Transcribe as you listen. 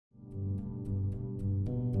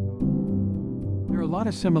lot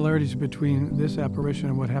of similarities between this apparition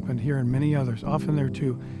and what happened here and many others. Often they're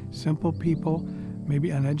two simple people,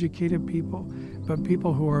 maybe uneducated people, but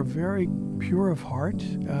people who are very pure of heart,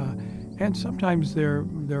 and sometimes they're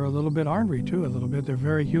a little bit ornery too, a little bit. They're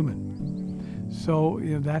very human. So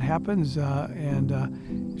that happens,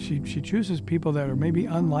 and she chooses people that are maybe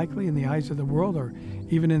unlikely in the eyes of the world, or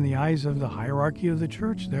even in the eyes of the hierarchy of the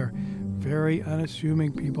church. They're very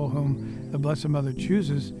unassuming people whom the Blessed Mother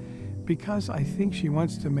chooses, because I think she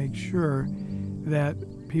wants to make sure that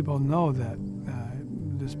people know that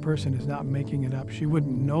this person is not making it up. She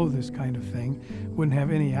wouldn't know this kind of thing, wouldn't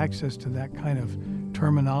have any access to that kind of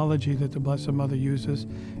terminology that the Blessed Mother uses.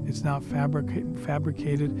 It's not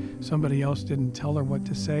fabricated. Somebody else didn't tell her what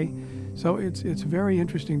to say. So it's very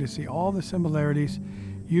interesting to see all the similarities.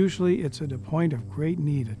 Usually it's at a point of great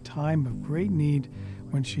need, a time of great need,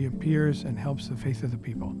 when she appears and helps the faith of the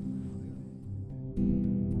people.